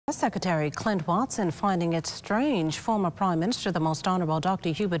Secretary Clint Watson finding it strange former Prime Minister, the Most Honourable Dr.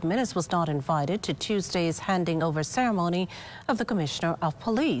 Hubert Minnis, was not invited to Tuesday's handing over ceremony of the Commissioner of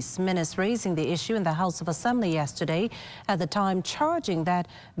Police. Minnis raising the issue in the House of Assembly yesterday, at the time charging that,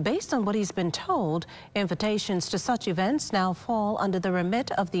 based on what he's been told, invitations to such events now fall under the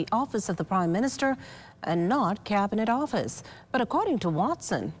remit of the Office of the Prime Minister and not Cabinet Office. But according to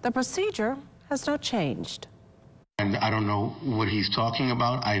Watson, the procedure has not changed. And I don't know what he's talking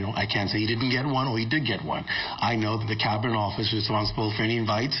about. I can't say he didn't get one or he did get one. I know that the Cabinet Office is responsible for any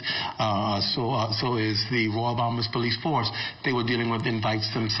invites. So is the Royal Bahamas Police Force. They were dealing with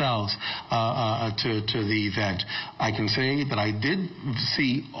invites themselves to the event. I can say that I did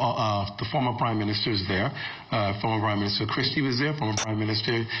see the former Prime Ministers there. Former Prime Minister Christie was there. Former Prime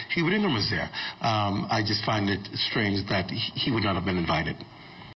Minister Hubert Ingham was there. I just find it strange that he would not have been invited.